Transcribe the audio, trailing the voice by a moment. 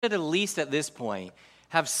at least at this point,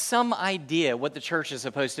 have some idea what the church is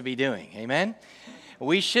supposed to be doing. Amen?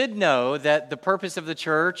 We should know that the purpose of the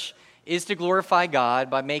church is to glorify God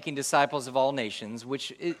by making disciples of all nations, which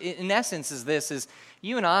in essence is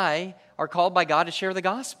you and I are called by God to share the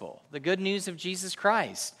gospel, the good news of Jesus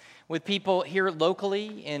Christ, with people here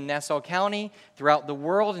locally in Nassau County, throughout the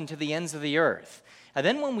world, and to the ends of the earth. And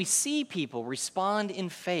then when we see people respond in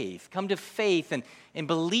faith, come to faith and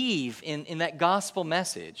believe in that gospel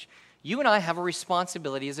message, you and I have a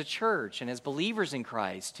responsibility as a church and as believers in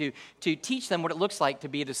Christ to teach them what it looks like to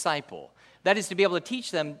be a disciple. That is to be able to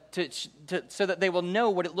teach them so that they will know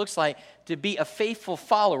what it looks like to be a faithful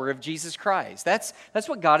follower of Jesus Christ. That's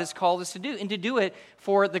what God has called us to do, and to do it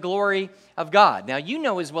for the glory of God. Now, you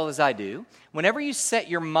know as well as I do, whenever you set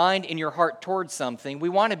your mind and your heart towards something, we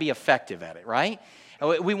want to be effective at it, right?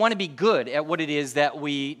 We want to be good at what it is that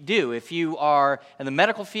we do. If you are in the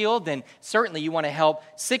medical field, then certainly you want to help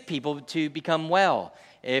sick people to become well.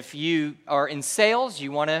 If you are in sales,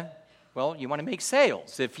 you want to make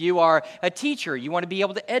sales. If you are a teacher, you want to be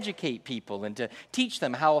able to educate people and to teach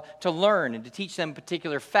them how to learn and to teach them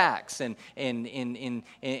particular facts in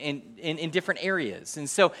different areas. And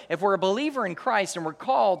so if we're a believer in Christ and we're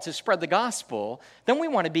called to spread the gospel, then we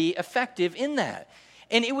want to be effective in that.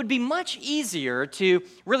 And it would be much easier to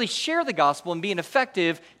really share the gospel and be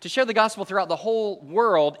effective to share the gospel throughout the whole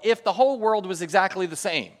world if the whole world was exactly the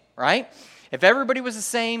same, right? If everybody was the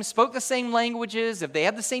same, spoke the same languages, if they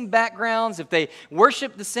had the same backgrounds, if they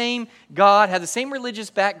worshiped the same God, had the same religious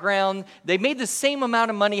background, they made the same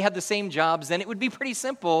amount of money, had the same jobs, then it would be pretty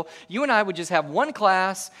simple. You and I would just have one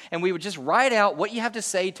class, and we would just write out what you have to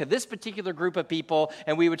say to this particular group of people,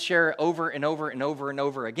 and we would share it over and over and over and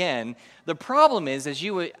over again. The problem is, as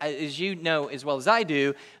you know as well as I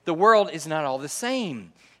do, the world is not all the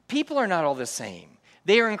same. People are not all the same.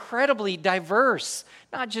 They are incredibly diverse,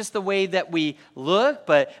 not just the way that we look,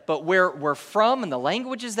 but where we're from and the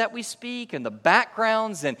languages that we speak and the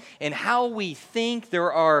backgrounds and how we think.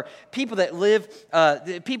 There are people that live,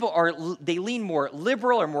 they lean more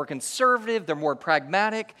liberal or more conservative. They're more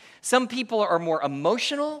pragmatic. Some people are more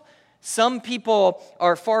emotional. Some people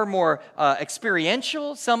are far more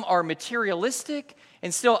experiential. Some are materialistic.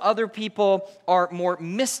 And still other people are more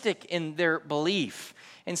mystic in their belief.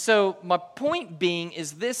 And so my point being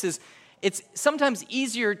is it's sometimes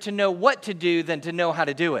easier to know what to do than to know how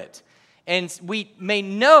to do it. And we may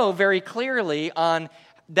know very clearly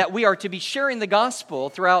that we are to be sharing the gospel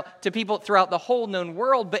to people throughout the whole known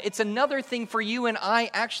world, but it's another thing for you and I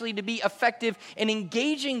actually to be effective in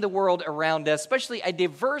engaging the world around us, especially a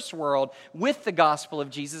diverse world, with the gospel of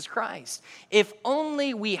Jesus Christ. If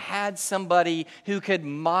only we had somebody who could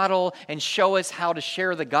model and show us how to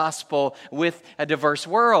share the gospel with a diverse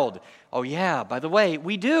world. Oh yeah, by the way,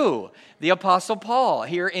 we do. The Apostle Paul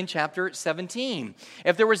here in chapter 17.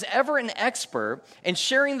 If there was ever an expert in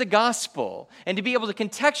sharing the gospel and to be able to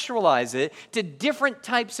contextualize it to different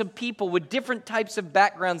types of people with different types of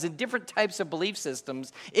backgrounds and different types of belief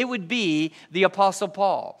systems, it would be the Apostle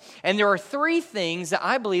Paul. And there are three things that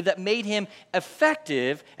I believe that made him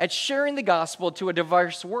effective at sharing the gospel to a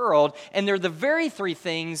diverse world, and they're the very three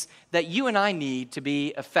things that you and I need to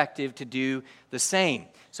be effective to do the same.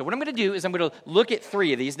 So what I'm going to do is I'm going to look at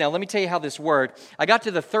three of these. Now, let me tell you how this worked. I got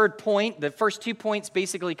to the third point. The first 2 points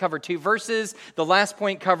basically cover 2 verses. The last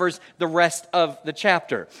point covers the rest of the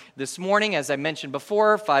chapter. This morning, as I mentioned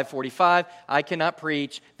before, 5:45, I cannot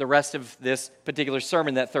preach the rest of this particular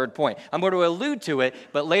sermon, that third point. I'm going to allude to it,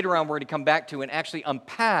 but later on we're going to come back to and actually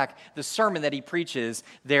unpack the sermon that he preaches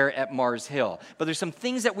there at Mars Hill. But there's some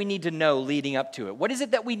things that we need to know leading up to it. What is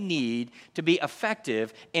it that we need to be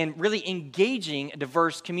effective in really engaging a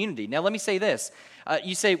diverse community? Now, let me say this.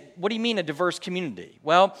 You say, what do you mean a diverse community?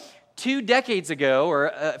 Well, 2 decades ago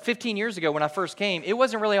or 15 years ago when I first came, it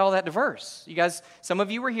wasn't really all that diverse. You guys, some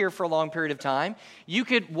of you were here for a long period of time. You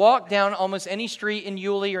could walk down almost any street in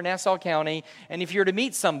Yulee or Nassau County, and if you were to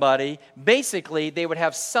meet somebody, basically they would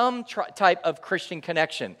have some type of Christian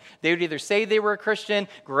connection. They would either say they were a Christian,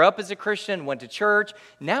 grew up as a Christian, went to church.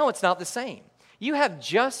 Now it's not the same. You have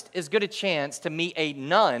just as good a chance to meet a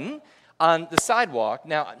nun on the sidewalk.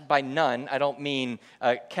 Now, by nun, I don't mean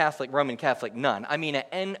a Roman Catholic nun. I mean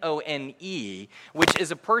a N-O-N-E, which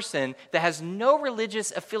is a person that has no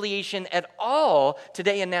religious affiliation at all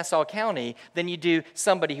today in Nassau County than you do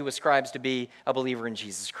somebody who ascribes to be a believer in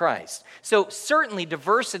Jesus Christ. So certainly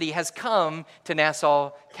diversity has come to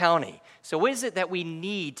Nassau County. So what is it that we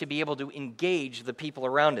need to be able to engage the people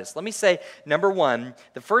around us? Let me say, number one,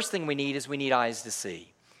 the first thing we need is we need eyes to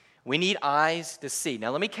see. We need eyes to see.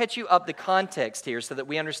 Now, let me catch you up the context here so that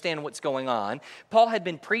we understand what's going on. Paul had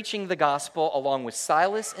been preaching the gospel along with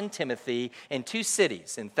Silas and Timothy in 2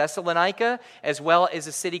 cities, in Thessalonica as well as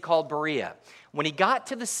a city called Berea. When he got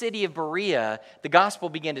to the city of Berea, the gospel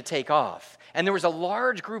began to take off. And there was a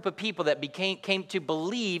large group of people that came to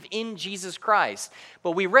believe in Jesus Christ.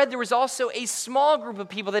 But we read there was also a small group of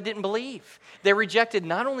people that didn't believe. They rejected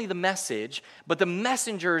not only the message, but the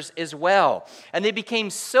messengers as well. And they became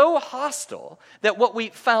so hostile that what we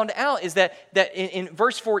found out is that in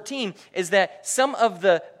verse 14 is that some of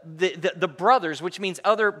the brothers, which means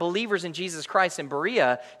other believers in Jesus Christ in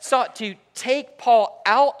Berea, sought to take Paul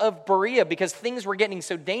out of Berea because things were getting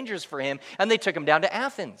so dangerous for him, and they took him down to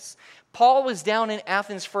Athens. Paul was down in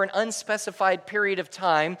Athens for an unspecified period of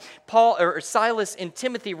time. Silas and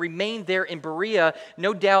Timothy remained there in Berea,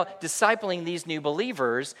 no doubt discipling these new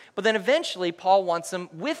believers. But then eventually Paul wants them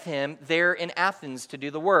with him there in Athens to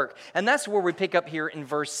do the work. And that's where we pick up here in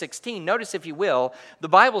verse 16. Notice, if you will, the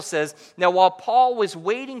Bible says, "Now while Paul was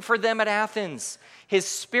waiting for them at Athens, his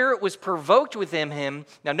spirit was provoked within him."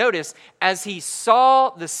 Now notice, as he saw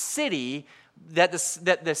the city, that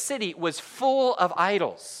the city was full of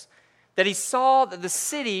idols. That he saw that the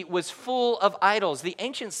city was full of idols. The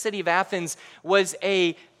ancient city of Athens was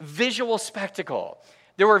a visual spectacle.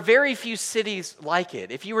 There were very few cities like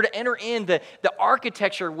it. If you were to enter in, the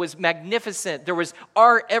architecture was magnificent. There was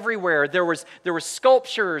art everywhere. There was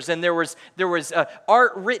sculptures, and there was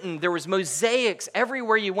art written. There was mosaics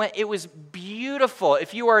everywhere you went. It was beautiful.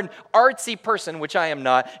 If you are an artsy person, which I am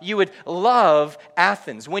not, you would love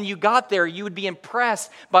Athens. When you got there, you would be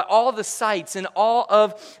impressed by all the sights and all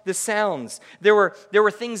of the sounds. There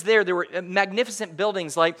were things there. There were magnificent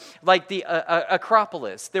buildings like the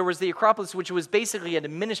Acropolis. There was the Acropolis, which was basically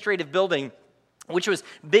an administrative building, which was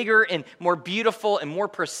bigger and more beautiful and more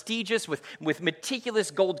prestigious with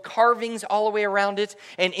meticulous gold carvings all the way around it.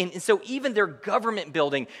 And so even their government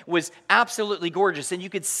building was absolutely gorgeous, and you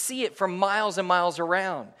could see it for miles and miles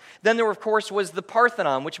around. Then there, of course, was the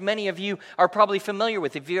Parthenon, which many of you are probably familiar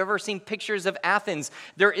with. If you've ever seen pictures of Athens,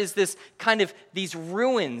 there is this kind of these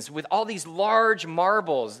ruins with all these large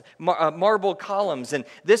marble columns, and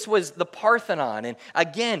this was the Parthenon. And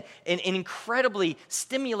again, an incredibly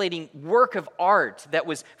stimulating work of art that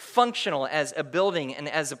was functional as a building and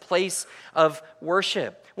as a place of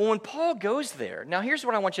worship. Well, when Paul goes there, now here's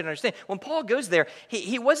what I want you to understand. When Paul goes there,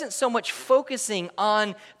 he wasn't so much focusing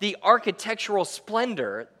on the architectural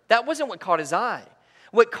splendor. That wasn't what caught his eye.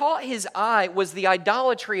 What caught his eye was the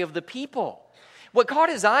idolatry of the people. What caught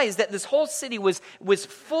his eye is that this whole city was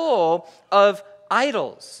full of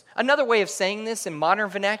idols. Another way of saying this in modern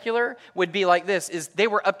vernacular would be like this, is they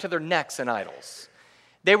were up to their necks in idols.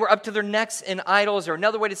 They were up to their necks in idols, or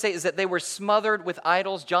another way to say it is that they were smothered with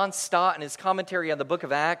idols. John Stott, in his commentary on the book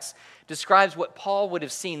of Acts, describes what Paul would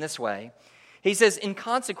have seen this way. He says, "In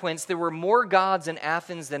consequence, there were more gods in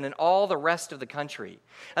Athens than in all the rest of the country.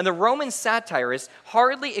 And the Roman satirist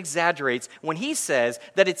hardly exaggerates when he says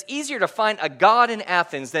that it's easier to find a god in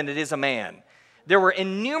Athens than it is a man. There were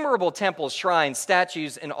innumerable temples, shrines,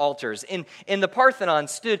 statues, and altars. In the Parthenon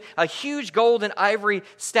stood a huge gold and ivory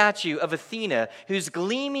statue of Athena, whose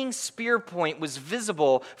gleaming spear point was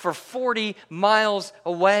visible for 40 miles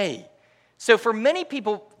away." So for many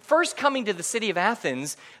people first coming to the city of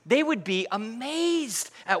Athens, they would be amazed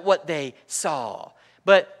at what they saw.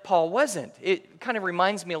 But Paul wasn't. It kind of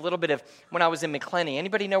reminds me a little bit of when I was in McClenny.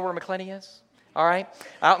 Anybody know where McClenny is? All right,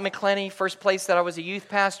 out in McClenny, first place that I was a youth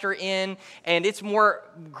pastor in, and it's more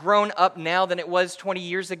grown up now than it was 20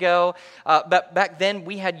 years ago. But back then,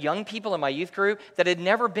 we had young people in my youth group that had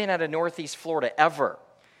never been out of Northeast Florida ever.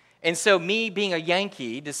 And so me, being a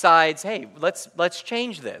Yankee, decides, hey, let's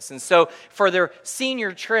change this. And so for their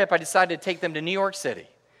senior trip, I decided to take them to New York City.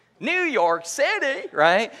 New York City,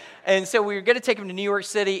 right? And so we were going to take them to New York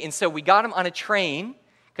City, and so we got them on a train,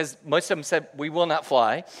 because most of them said, we will not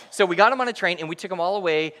fly. So we got them on a train, and we took them all the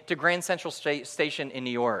way to Grand Central Station in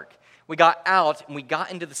New York. We got out, and we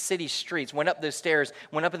got into the city streets, went up those stairs,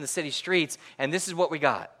 went up in the city streets, and this is what we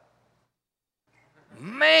got.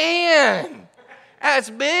 Man, that's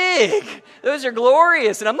big. Those are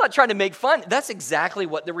glorious. And I'm not trying to make fun. That's exactly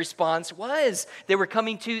what the response was. They were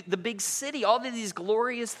coming to the big city, all of these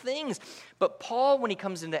glorious things. But Paul, when he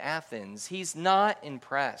comes into Athens, he's not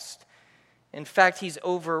impressed. In fact, he's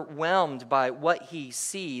overwhelmed by what he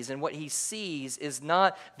sees, and what he sees is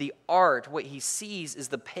not the art. What he sees is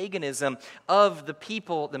the paganism of the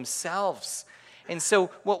people themselves. And so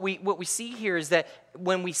what we see here is that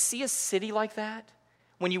when we see a city like that,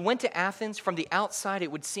 when you went to Athens from the outside,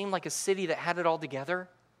 it would seem like a city that had it all together.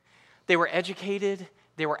 They were educated,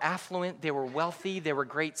 They were affluent, they were wealthy, they were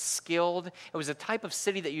great skilled. It was a type of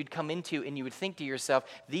city that you'd come into and you would think to yourself,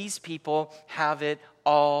 these people have it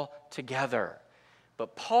all together.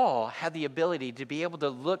 But Paul had the ability to be able to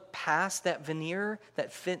look past that veneer,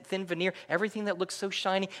 that thin veneer, everything that looks so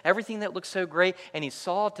shiny, everything that looks so great, and he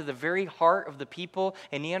saw to the very heart of the people,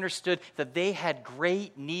 and he understood that they had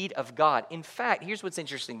great need of God. In fact, here's what's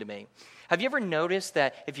interesting to me. Have you ever noticed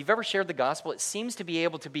that if you've ever shared the gospel, it seems to be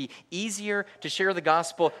able to be easier to share the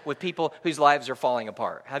gospel with people whose lives are falling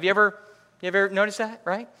apart? Have you ever noticed that,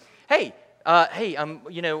 right? Hey,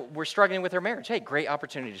 we're struggling with our marriage. Hey, great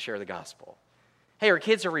opportunity to share the gospel. Hey, our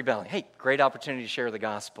kids are rebelling. Hey, great opportunity to share the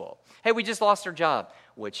gospel. Hey, we just lost our job.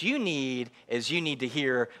 What you need is you need to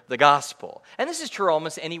hear the gospel. And this is true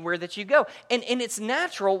almost anywhere that you go. And it's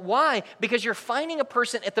natural. Why? Because you're finding a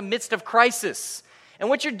person at the midst of crisis. And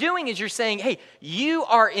what you're doing is you're saying, hey, you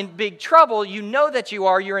are in big trouble. You know that you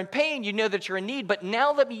are. You're in pain. You know that you're in need. But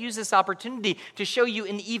now let me use this opportunity to show you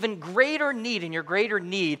an even greater need. And your greater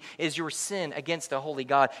need is your sin against a holy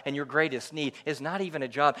God. And your greatest need is not even a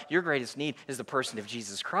job. Your greatest need is the person of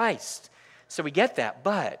Jesus Christ. So we get that.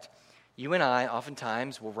 But you and I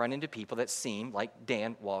oftentimes will run into people that seem like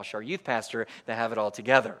Dan Walsh, our youth pastor, that have it all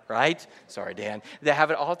together, right? Sorry, Dan. That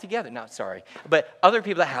have it all together. Not sorry. But other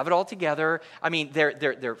people that have it all together. I mean,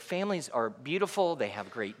 their families are beautiful. They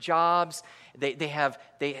have great jobs. They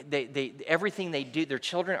everything they do. Their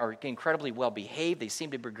children are incredibly well behaved. They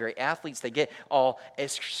seem to be great athletes. They get all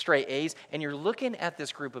straight A's. And you're looking at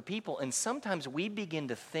this group of people, and sometimes we begin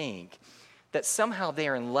to think that somehow they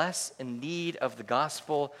are less in need of the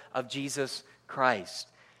gospel of Jesus Christ.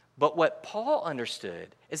 But what Paul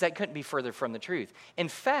understood is that couldn't be further from the truth. In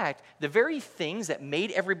fact, the very things that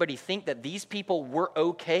made everybody think that these people were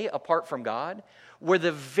okay apart from God were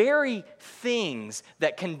the very things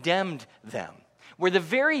that condemned them, were the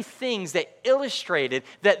very things that illustrated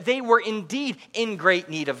that they were indeed in great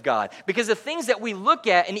need of God. Because the things that we look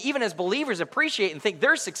at and even as believers appreciate and think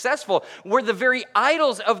they're successful were the very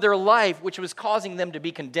idols of their life, which was causing them to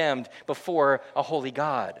be condemned before a holy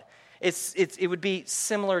God. It would be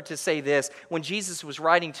similar to say this. When Jesus was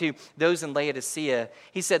writing to those in Laodicea,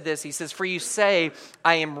 he said this. He says, "For you say,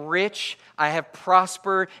 I am rich, I have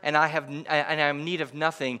prospered, and I am in need of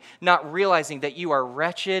nothing, not realizing that you are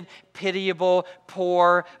wretched, pitiable,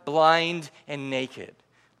 poor, blind, and naked."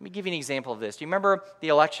 Let me give you an example of this. Do you remember the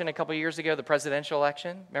election a couple of years ago, the presidential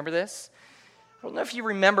election? Remember this? I don't know if you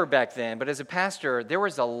remember back then, but as a pastor, there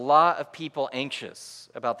was a lot of people anxious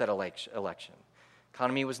about that election.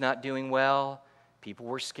 Economy was not doing well. People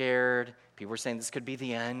were scared. People were saying this could be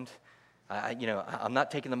the end. I'm not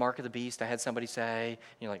taking the mark of the beast, I had somebody say. And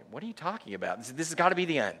you're like, what are you talking about? This has got to be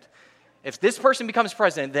the end. If this person becomes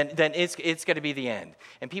president, then it's going to be the end.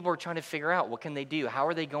 And people are trying to figure out, what can they do? How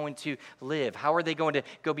are they going to live? How are they going to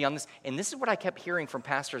go beyond this? And this is what I kept hearing from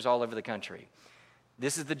pastors all over the country.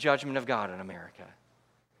 This is the judgment of God in America.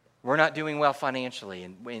 We're not doing well financially,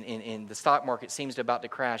 and the stock market seems about to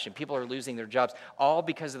crash, and people are losing their jobs, all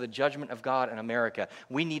because of the judgment of God in America.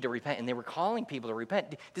 We need to repent, and they were calling people to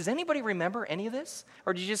repent. Does anybody remember any of this?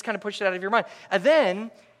 Or did you just kind of push it out of your mind? And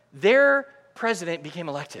then their president became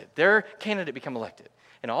elected. Their candidate became elected.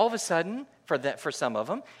 And all of a sudden, for some of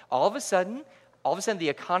them, all of a sudden, the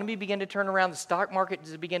economy began to turn around, the stock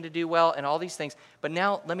market began to do well, and all these things. But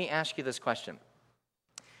now, let me ask you this question.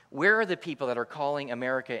 Where are the people that are calling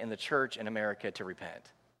America and the church in America to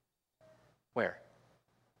repent? Where?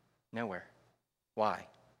 Nowhere. Why?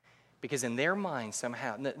 Because in their mind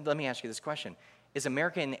somehow, let me ask you this question. Is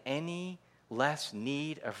America in any less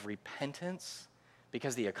need of repentance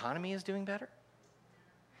because the economy is doing better?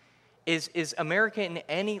 Is America in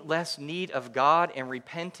any less need of God and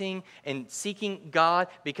repenting and seeking God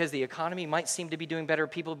because the economy might seem to be doing better,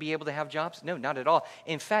 people be able to have jobs? No, not at all.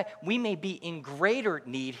 In fact, we may be in greater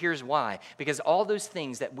need. Here's why. Because all those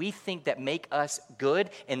things that we think that make us good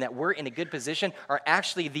and that we're in a good position are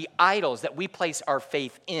actually the idols that we place our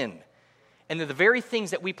faith in. And the very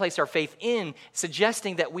things that we place our faith in,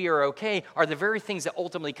 suggesting that we are okay, are the very things that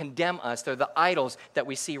ultimately condemn us. They're the idols that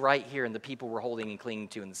we see right here in the people we're holding and clinging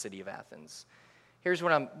to in the city of Athens. Here's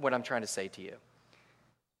what I'm trying to say to you.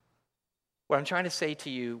 What I'm trying to say to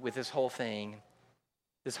you with this whole thing,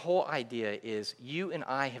 this whole idea is you and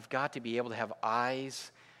I have got to be able to have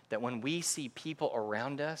eyes that when we see people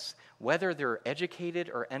around us, whether they're educated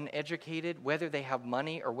or uneducated, whether they have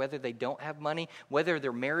money or whether they don't have money, whether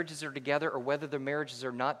their marriages are together or whether their marriages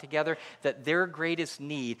are not together, that their greatest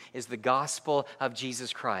need is the gospel of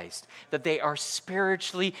Jesus Christ, that they are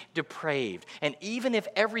spiritually depraved. And even if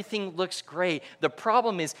everything looks great, the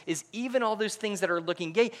problem is even all those things that are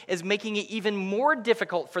looking great is making it even more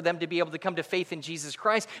difficult for them to be able to come to faith in Jesus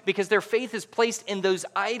Christ because their faith is placed in those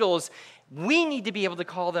idols. We need to be able to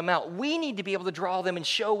call them out. We need to be able to draw them and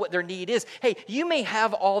show what their need is. Hey, you may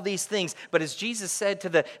have all these things, but as Jesus said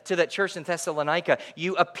to that church in Thessalonica,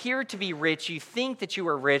 you appear to be rich, you think that you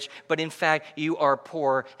are rich, but in fact you are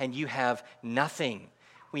poor and you have nothing.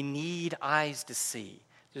 We need eyes to see.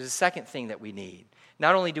 There's a second thing that we need.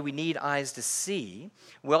 Not only do we need eyes to see,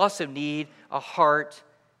 we also need a heart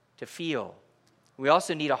to feel. We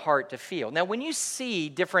also need a heart to feel. Now, when you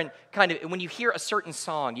see when you hear a certain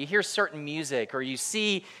song, you hear certain music, or you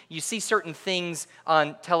see certain things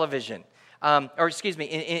on television,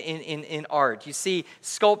 in art, you see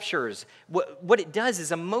sculptures, what it does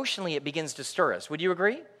is emotionally it begins to stir us. Would you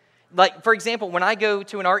agree? Like, for example, when I go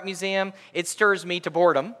to an art museum, it stirs me to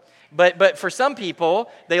boredom. But for some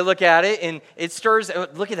people, they look at it and it stirs,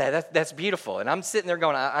 look at that, that's beautiful. And I'm sitting there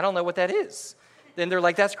going, I don't know what that is. Then they're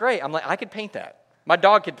like, that's great. I'm like, I could paint that. My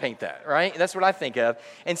dog could paint that, right? That's what I think of.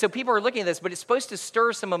 And so people are looking at this, but it's supposed to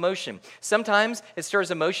stir some emotion. Sometimes it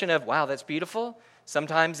stirs emotion of, wow, that's beautiful.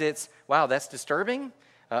 Sometimes it's, wow, that's disturbing.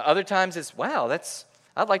 Other times it's, wow,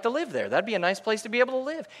 I'd like to live there. That'd be a nice place to be able to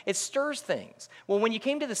live. It stirs things. Well, when you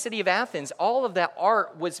came to the city of Athens, all of that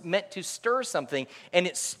art was meant to stir something, and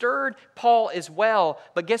it stirred Paul as well,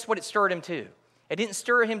 but guess what it stirred him to? It didn't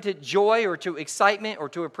stir him to joy or to excitement or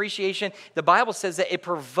to appreciation. The Bible says that it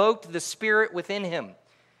provoked the spirit within him.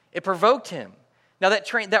 It provoked him. Now,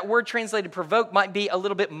 that word translated provoke might be a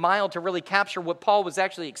little bit mild to really capture what Paul was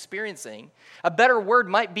actually experiencing. A better word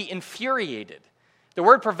might be infuriated. The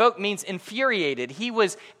word provoke means infuriated. He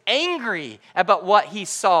was angry about what he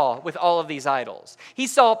saw with all of these idols. He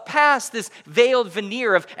saw past this veiled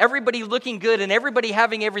veneer of everybody looking good and everybody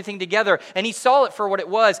having everything together, and he saw it for what it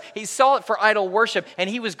was. He saw it for idol worship, and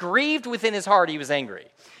he was grieved within his heart. He was angry.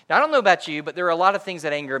 Now, I don't know about you, but there are a lot of things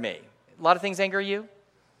that anger me. A lot of things anger you?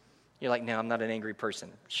 You're like, no, I'm not an angry person.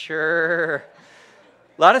 Sure.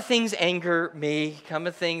 A lot of things anger me. Some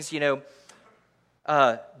of things, Gator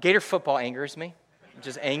football angers me. It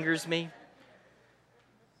just angers me.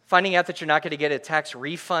 Finding out that you're not going to get a tax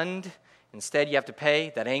refund, instead you have to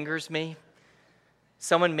pay, that angers me.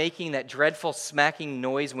 Someone making that dreadful smacking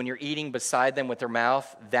noise when you're eating beside them with their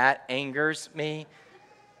mouth, that angers me.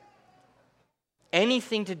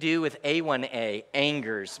 Anything to do with A1A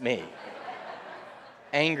angers me.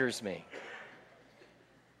 Angers me.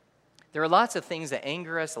 There are lots of things that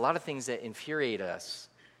anger us, a lot of things that infuriate us.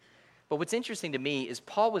 But what's interesting to me is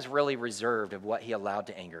Paul was really reserved of what he allowed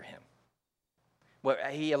to anger him, what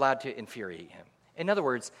he allowed to infuriate him. In other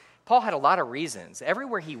words, Paul had a lot of reasons.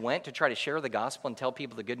 Everywhere he went to try to share the gospel and tell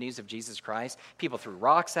people the good news of Jesus Christ, people threw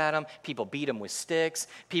rocks at him, people beat him with sticks,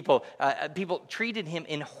 people treated him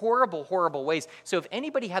in horrible, horrible ways. So if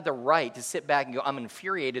anybody had the right to sit back and go, I'm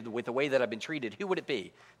infuriated with the way that I've been treated, who would it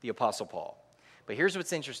be? The Apostle Paul. But here's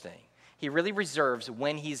what's interesting. He really reserves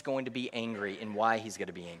when he's going to be angry and why he's going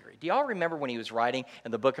to be angry. Do y'all remember when he was writing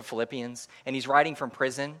in the book of Philippians, and he's writing from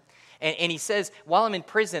prison? And he says, while I'm in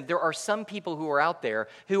prison, there are some people who are out there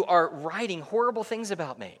who are writing horrible things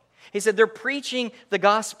about me. He said they're preaching the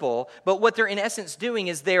gospel, but what they're in essence doing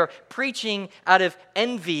is they're preaching out of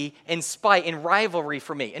envy and spite and rivalry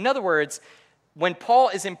for me. In other words, when Paul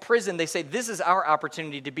is in prison, they say, this is our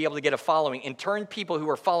opportunity to be able to get a following and turn people who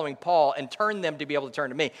are following Paul and turn them to be able to turn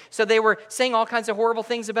to me. So they were saying all kinds of horrible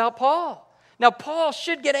things about Paul. Now, Paul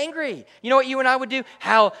should get angry. You know what you and I would do?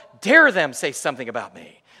 How dare them say something about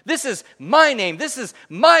me? This is my name. This is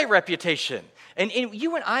my reputation. And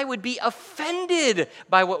you and I would be offended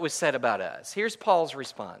by what was said about us. Here's Paul's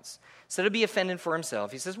response. Instead of be offended for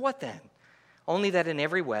himself, he says, what then? Only that in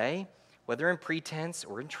every way, whether in pretense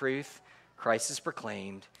or in truth, Christ is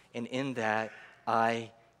proclaimed, and in that I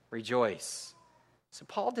rejoice. So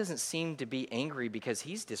Paul doesn't seem to be angry because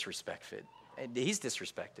he's disrespected.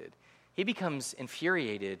 He becomes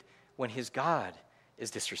infuriated when his God is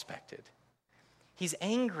disrespected. He's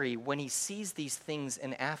angry when he sees these things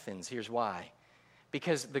in Athens. Here's why.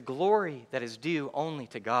 Because the glory that is due only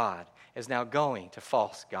to God is now going to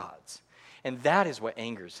false gods. And that is what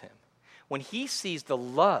angers him. When he sees the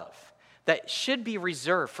love that should be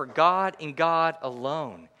reserved for God and God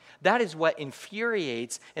alone That is what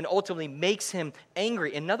infuriates and ultimately makes him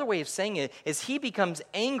angry. Another way of saying it is he becomes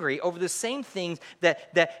angry over the same things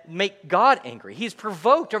that make God angry. He's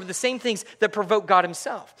provoked over the same things that provoke God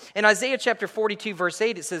himself. In Isaiah chapter 42, verse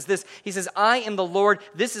 8, it says this. He says, I am the Lord,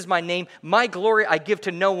 this is my name. My glory I give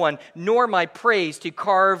to no one, nor my praise to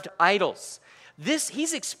carved idols.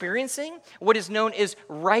 He's experiencing what is known as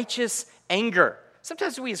righteous anger.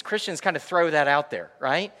 Sometimes we as Christians kind of throw that out there,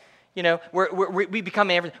 right? You know, we become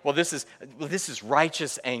angry. Well, this is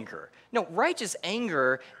righteous anger. No, righteous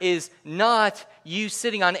anger is not you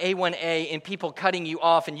sitting on A1A and people cutting you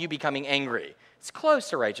off and you becoming angry. It's close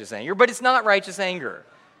to righteous anger, but it's not righteous anger.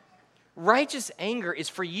 Righteous anger is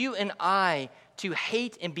for you and I to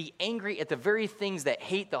hate and be angry at the very things that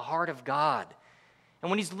hate the heart of God. And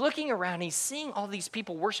when he's looking around, he's seeing all these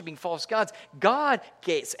people worshiping false gods. God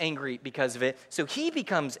gets angry because of it, so he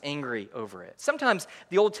becomes angry over it. Sometimes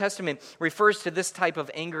the Old Testament refers to this type of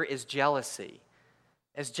anger as jealousy.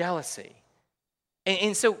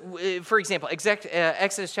 And so, for example,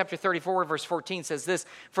 Exodus chapter 34, verse 14 says this,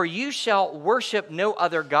 For you shall worship no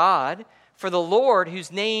other God, for the Lord,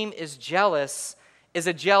 whose name is jealous, is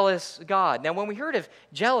a jealous God. Now, when we heard of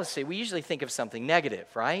jealousy, we usually think of something negative,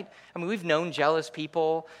 right? I mean, we've known jealous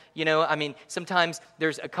people. You know, I mean, sometimes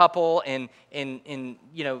there's a couple and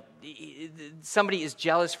you know, somebody is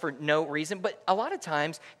jealous for no reason. But a lot of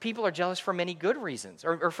times, people are jealous for many good reasons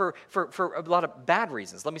or for a lot of bad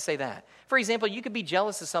reasons. Let me say that. For example, you could be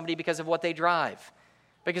jealous of somebody because of what they drive,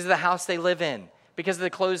 because of the house they live in, because of the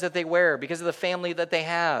clothes that they wear, because of the family that they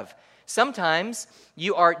have. Sometimes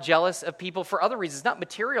you are jealous of people for other reasons, not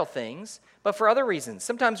material things, but for other reasons.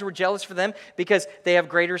 Sometimes we're jealous for them because they have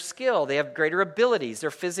greater skill, they have greater abilities,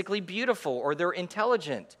 they're physically beautiful, or they're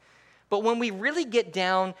intelligent. But when we really get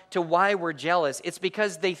down to why we're jealous, it's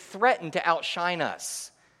because they threaten to outshine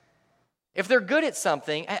us. If they're good at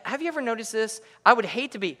something, have you ever noticed this? I would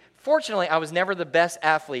hate to be, fortunately, I was never the best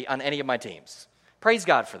athlete on any of my teams. Praise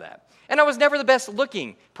God for that. And I was never the best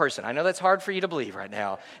looking person. I know that's hard for you to believe right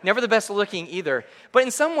now. Never the best looking either. But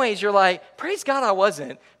in some ways, you're like, praise God I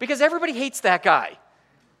wasn't, because everybody hates that guy.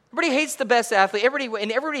 Everybody hates the best athlete.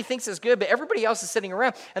 Everybody thinks it's good, but everybody else is sitting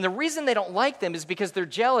around. And the reason they don't like them is because they're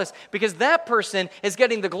jealous, because that person is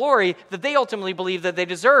getting the glory that they ultimately believe that they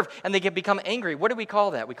deserve, and they can become angry. What do we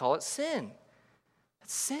call that? We call it sin.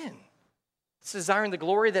 That's sin. It's desiring the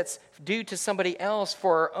glory that's due to somebody else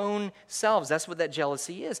for our own selves. That's what that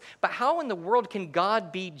jealousy is. But how in the world can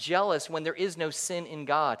God be jealous when there is no sin in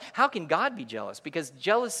God? How can God be jealous? Because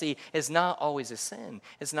jealousy is not always a sin.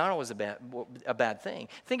 It's not always a bad thing.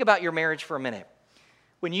 Think about your marriage for a minute.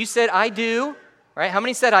 When you said, I do, right? How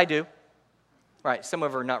many said, I do? Right, some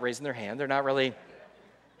of them are not raising their hand. They're not really,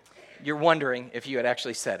 you're wondering if you had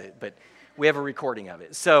actually said it, but we have a recording of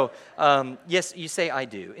it. So, yes, you say, I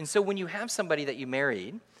do. And so when you have somebody that you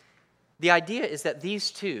married, the idea is that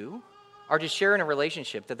these two are to share in a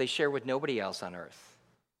relationship that they share with nobody else on earth.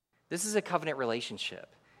 This is a covenant relationship.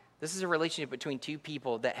 This is a relationship between two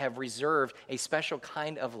people that have reserved a special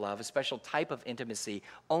kind of love, a special type of intimacy,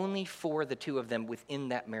 only for the two of them within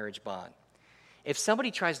that marriage bond. If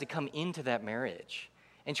somebody tries to come into that marriage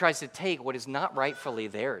and tries to take what is not rightfully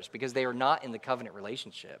theirs because they are not in the covenant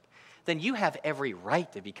relationship, then you have every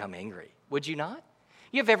right to become angry, would you not?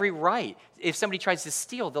 You have every right if somebody tries to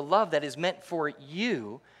steal the love that is meant for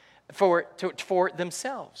you, for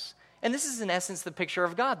themselves. And this is in essence the picture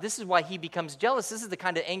of God. This is why he becomes jealous. This is the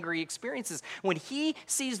kind of anger he experiences when he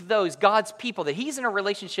sees those, God's people that he's in a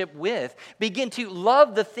relationship with, begin to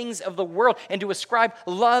love the things of the world and to ascribe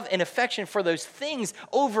love and affection for those things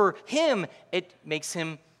over him. It makes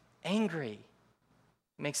him angry.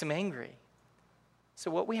 It makes him angry. So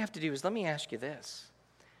what we have to do is, let me ask you this.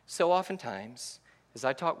 So oftentimes, as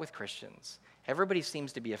I talk with Christians, everybody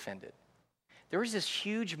seems to be offended. There is this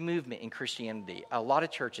huge movement in Christianity, a lot of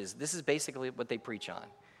churches, this is basically what they preach on.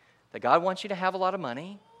 That God wants you to have a lot of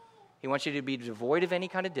money, he wants you to be devoid of any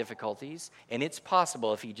kind of difficulties, and it's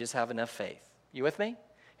possible if you just have enough faith. You with me?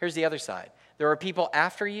 Here's the other side. There are people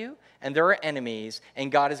after you, and there are enemies,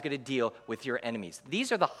 and God is going to deal with your enemies.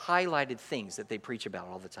 These are the highlighted things that they preach about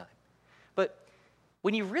all the time. But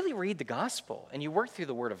when you really read the gospel and you work through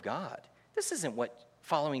the Word of God, this isn't what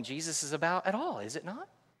following Jesus is about at all, is it not?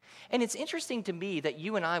 And it's interesting to me that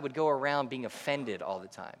you and I would go around being offended all the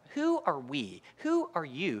time. Who are we? Who are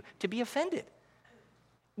you to be offended?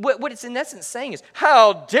 What it's in essence saying is,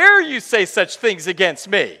 how dare you say such things against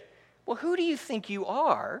me? Well, who do you think you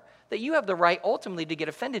are that you have the right ultimately to get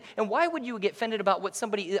offended? And why would you get offended about what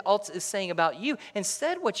somebody else is saying about you?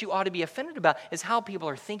 Instead, what you ought to be offended about is how people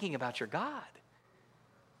are thinking about your God.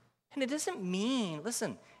 And it doesn't mean,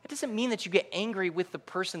 listen, it doesn't mean that you get angry with the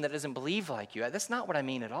person that doesn't believe like you. That's not what I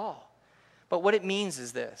mean at all. But what it means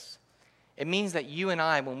is this. It means that you and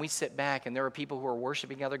I, when we sit back and there are people who are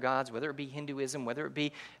worshiping other gods, whether it be Hinduism, whether it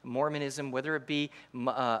be Mormonism, whether it be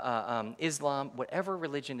Islam, whatever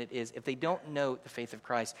religion it is, if they don't know the faith of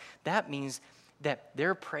Christ, that means that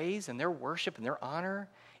their praise and their worship and their honor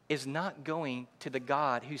is not going to the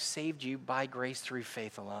God who saved you by grace through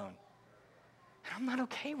faith alone. And I'm not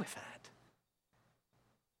okay with that.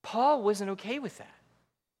 Paul wasn't okay with that.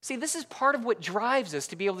 See, this is part of what drives us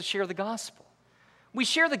to be able to share the gospel. We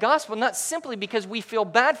share the gospel not simply because we feel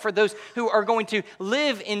bad for those who are going to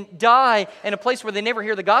live and die in a place where they never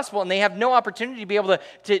hear the gospel and they have no opportunity to be able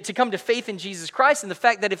to come to faith in Jesus Christ, and the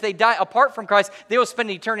fact that if they die apart from Christ, they will spend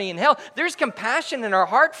eternity in hell. There's compassion in our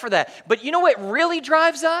heart for that. But you know what really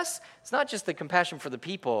drives us? It's not just the compassion for the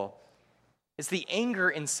people. It's the anger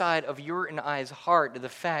inside of your and I's heart to the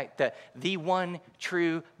fact that the one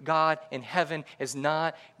true God in heaven is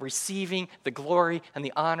not receiving the glory and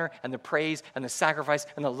the honor and the praise and the sacrifice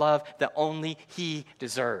and the love that only He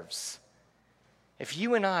deserves. If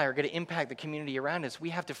you and I are going to impact the community around us,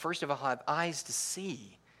 we have to first of all have eyes to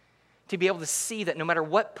see. To be able to see that no matter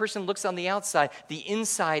what person looks on the outside, the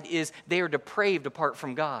inside is they are depraved apart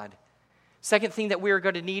from God. Second thing that we are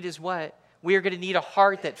going to need is what? We are going to need a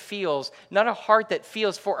heart that feels, not a heart that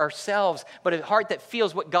feels for ourselves, but a heart that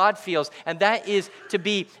feels what God feels. And that is to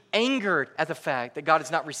be angered at the fact that God is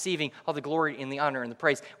not receiving all the glory and the honor and the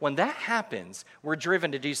praise. When that happens, we're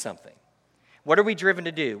driven to do something. What are we driven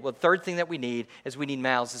to do? Well, the third thing that we need is we need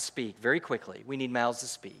mouths to speak. Very quickly, we need mouths to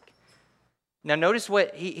speak. Now notice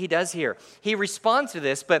what he does here. He responds to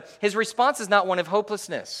this, but his response is not one of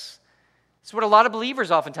hopelessness. It's what a lot of believers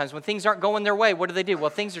oftentimes, when things aren't going their way, what do? Well,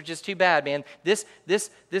 things are just too bad, man. This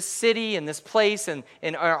city and this place and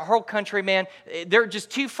our whole country, man, they're just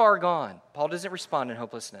too far gone. Paul doesn't respond in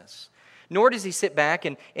hopelessness. Nor does he sit back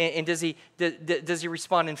and does he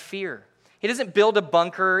respond in fear. He doesn't build a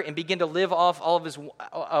bunker and begin to live off all of his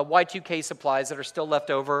Y2K supplies that are still left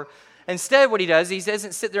over. Instead, what he does, he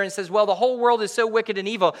doesn't sit there and says, well, the whole world is so wicked and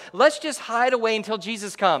evil. Let's just hide away until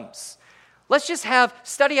Jesus comes. Let's just have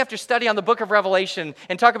study after study on the book of Revelation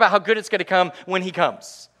and talk about how good it's going to come when He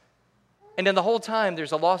comes. And then the whole time,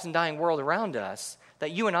 there's a lost and dying world around us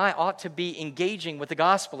that you and I ought to be engaging with the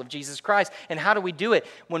gospel of Jesus Christ. And how do we do it?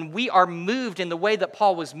 When we are moved in the way that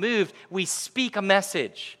Paul was moved, we speak a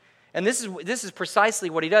message. And this is precisely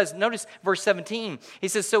what he does. Notice verse 17. He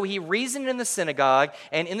says, so he reasoned in the synagogue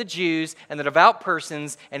and in the Jews and the devout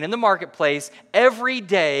persons and in the marketplace every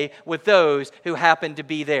day with those who happened to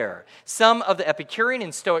be there. Some of the Epicurean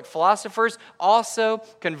and Stoic philosophers also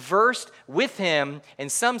conversed with him, and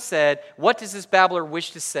some said, what does this babbler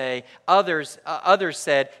wish to say? Others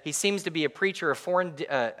said, he seems to be a preacher of foreign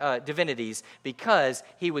divinities because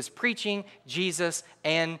he was preaching Jesus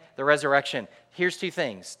and the resurrection. Here's two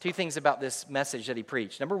things about this message that he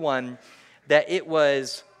preached. Number one, that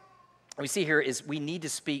we see here is we need to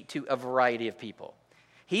speak to a variety of people.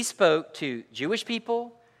 He spoke to Jewish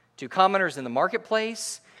people, to commoners in the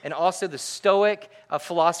marketplace, and also the Stoic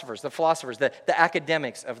philosophers, the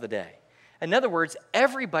academics of the day. In other words,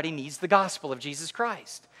 everybody needs the gospel of Jesus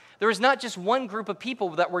Christ. There is not just one group of people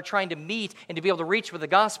that we're trying to meet and to be able to reach with the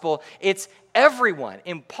gospel. It's everyone.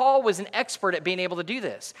 And Paul was an expert at being able to do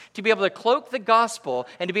this, to be able to cloak the gospel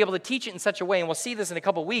and to be able to teach it in such a way, and we'll see this in a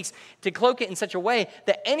couple of weeks, to cloak it in such a way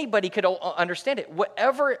that anybody could understand it.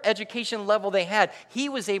 Whatever education level they had, he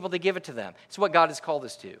was able to give it to them. It's what God has called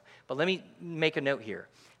us to. But let me make a note here.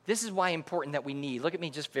 This is why important that we need, look at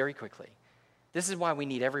me just very quickly. This is why we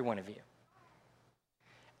need every one of you.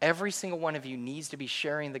 Every single one of you needs to be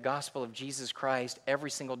sharing the gospel of Jesus Christ every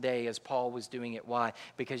single day as Paul was doing it. Why?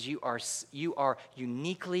 Because you are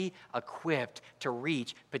uniquely equipped to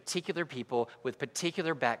reach particular people with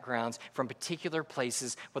particular backgrounds from particular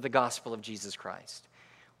places with the gospel of Jesus Christ.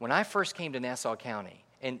 When I first came to Nassau County,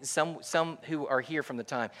 and some who are here from the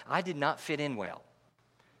time, I did not fit in well.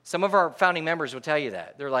 Some of our founding members will tell you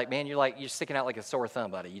that. They're like, man, you're sticking out like a sore thumb,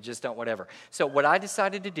 buddy. You just don't whatever. So what I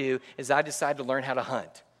decided to do is I decided to learn how to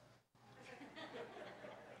hunt.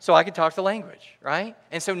 So I could talk the language, right?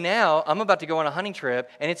 And so now I'm about to go on a hunting trip,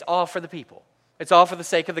 and it's all for the people. It's all for the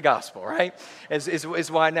sake of the gospel, right? Is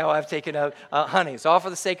why now I've taken up hunting. It's all for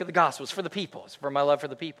the sake of the gospel. It's for the people. It's for my love for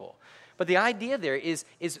the people. But the idea there is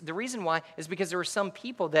the reason why is because there are some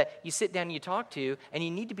people that you sit down and you talk to, and you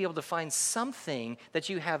need to be able to find something that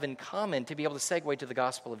you have in common to be able to segue to the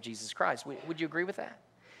gospel of Jesus Christ. Would you agree with that?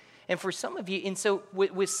 And for some of you, and so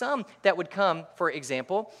with some that would come, for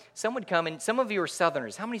example, some would come, and some of you are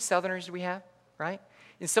Southerners. How many Southerners do we have, right?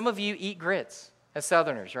 And some of you eat grits. as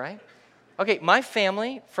Southerners, right? Okay, my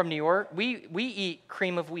family from New York, we eat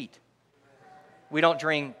cream of wheat. We don't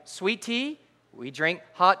drink sweet tea. We drink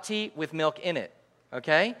hot tea with milk in it,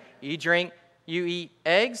 okay? You eat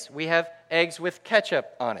eggs. We have eggs with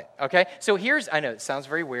ketchup on it, okay? So I know it sounds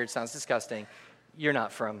very weird, sounds disgusting. You're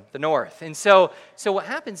not from the North. And so what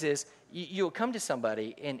happens is you'll come to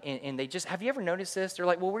somebody and they just, have you ever noticed this? They're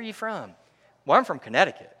like, well, where are you from? Well, I'm from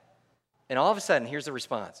Connecticut. And all of a sudden, here's the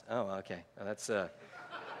response. Oh, okay. Well, that's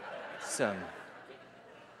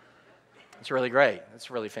it's really great. That's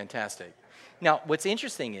really fantastic. Now, what's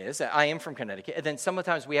interesting is that I am from Connecticut, and then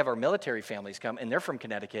sometimes we have our military families come, and they're from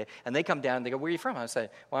Connecticut, and they come down and they go, where are you from? I say,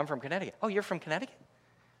 well, I'm from Connecticut. Oh, you're from Connecticut?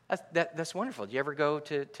 That's wonderful. Do you ever go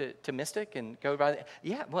to Mystic and go by the,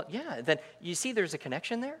 yeah, well, yeah. Then you see there's a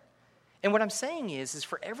connection there? And what I'm saying is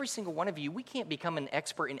for every single one of you, we can't become an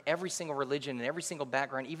expert in every single religion and every single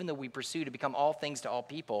background, even though we pursue to become all things to all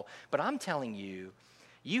people. But I'm telling you,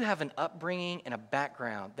 you have an upbringing and a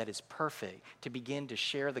background that is perfect to begin to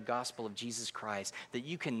share the gospel of Jesus Christ, that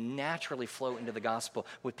you can naturally flow into the gospel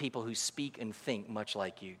with people who speak and think much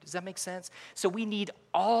like you. Does that make sense? So we need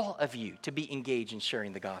all of you to be engaged in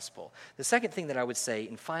sharing the gospel. The second thing that I would say,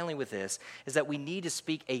 and finally with this, is that we need to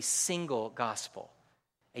speak a single gospel.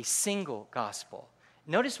 A single gospel.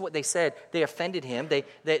 Notice what they said. They offended him.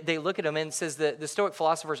 They look at him and it says the Stoic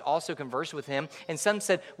philosophers also conversed with him. And some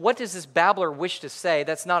said, what does this babbler wish to say?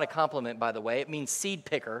 That's not a compliment, by the way. It means seed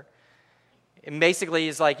picker. And basically,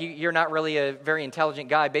 it's like you're not really a very intelligent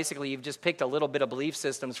guy. Basically, you've just picked a little bit of belief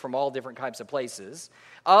systems from all different types of places.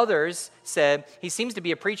 Others said, he seems to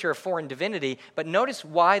be a preacher of foreign divinity. But notice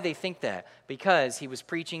why they think that. Because he was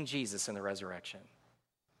preaching Jesus in the resurrection.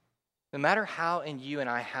 No matter how you and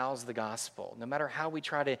I house the gospel, no matter how we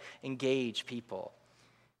try to engage people,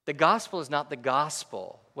 the gospel is not the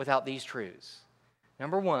gospel without these truths.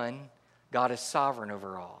 Number one, God is sovereign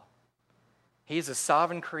over all. He is a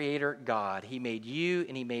sovereign creator God. He made you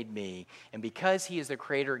and he made me. And because he is the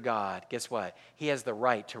creator God, guess what? He has the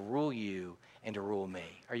right to rule you and to rule me.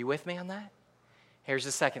 Are you with me on that? Here's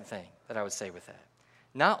the second thing that I would say with that.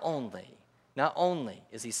 Not only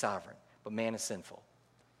is he sovereign, but man is sinful.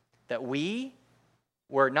 That we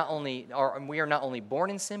are not only born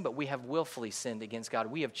in sin, but we have willfully sinned against God.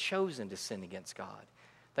 We have chosen to sin against God.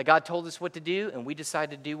 That God told us what to do, and we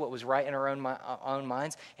decided to do what was right in our own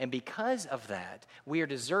minds. And because of that, we are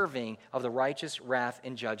deserving of the righteous wrath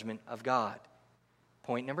and judgment of God.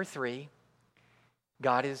 Point number 3,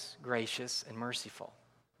 God is gracious and merciful.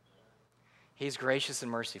 He's gracious and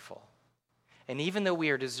merciful. And even though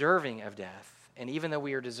we are deserving of death, and even though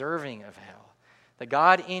we are deserving of hell, that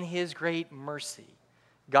God in his great mercy,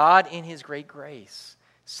 God in his great grace,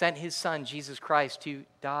 sent his son, Jesus Christ, to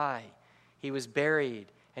die. He was buried,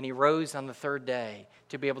 and he rose on the third day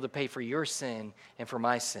to be able to pay for your sin and for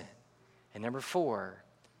my sin. And number 4,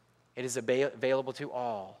 it is available to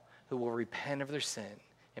all who will repent of their sin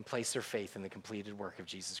and place their faith in the completed work of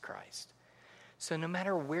Jesus Christ. So no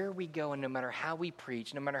matter where we go and no matter how we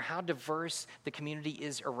preach, no matter how diverse the community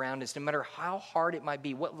is around us, no matter how hard it might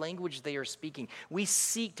be, what language they are speaking, we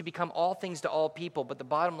seek to become all things to all people. But the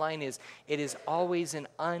bottom line is, it is always an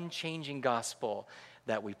unchanging gospel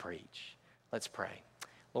that we preach. Let's pray.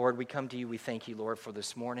 Lord, we come to you. We thank you, Lord, for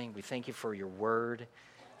this morning. We thank you for your word.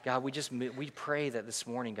 God, we pray that this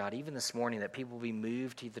morning, God, even this morning, that people will be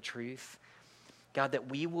moved to the truth. God, that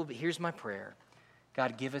we will be, here's my prayer.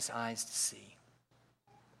 God, give us eyes to see.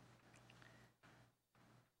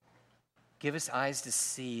 Give us eyes to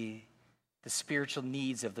see the spiritual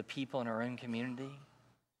needs of the people in our own community,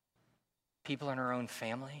 people in our own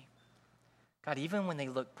family. God, even when they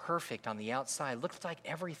look perfect on the outside, looks like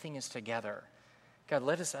everything is together. God,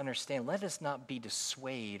 let us understand. Let us not be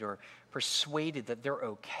dissuaded or persuaded that they're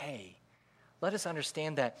okay. Let us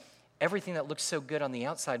understand that everything that looks so good on the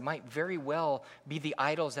outside might very well be the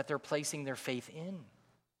idols that they're placing their faith in.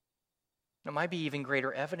 It might be even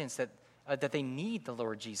greater evidence that they need the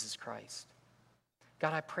Lord Jesus Christ.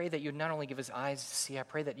 God, I pray that you would not only give us eyes to see, I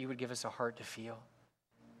pray that you would give us a heart to feel.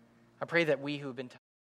 I pray that we who have been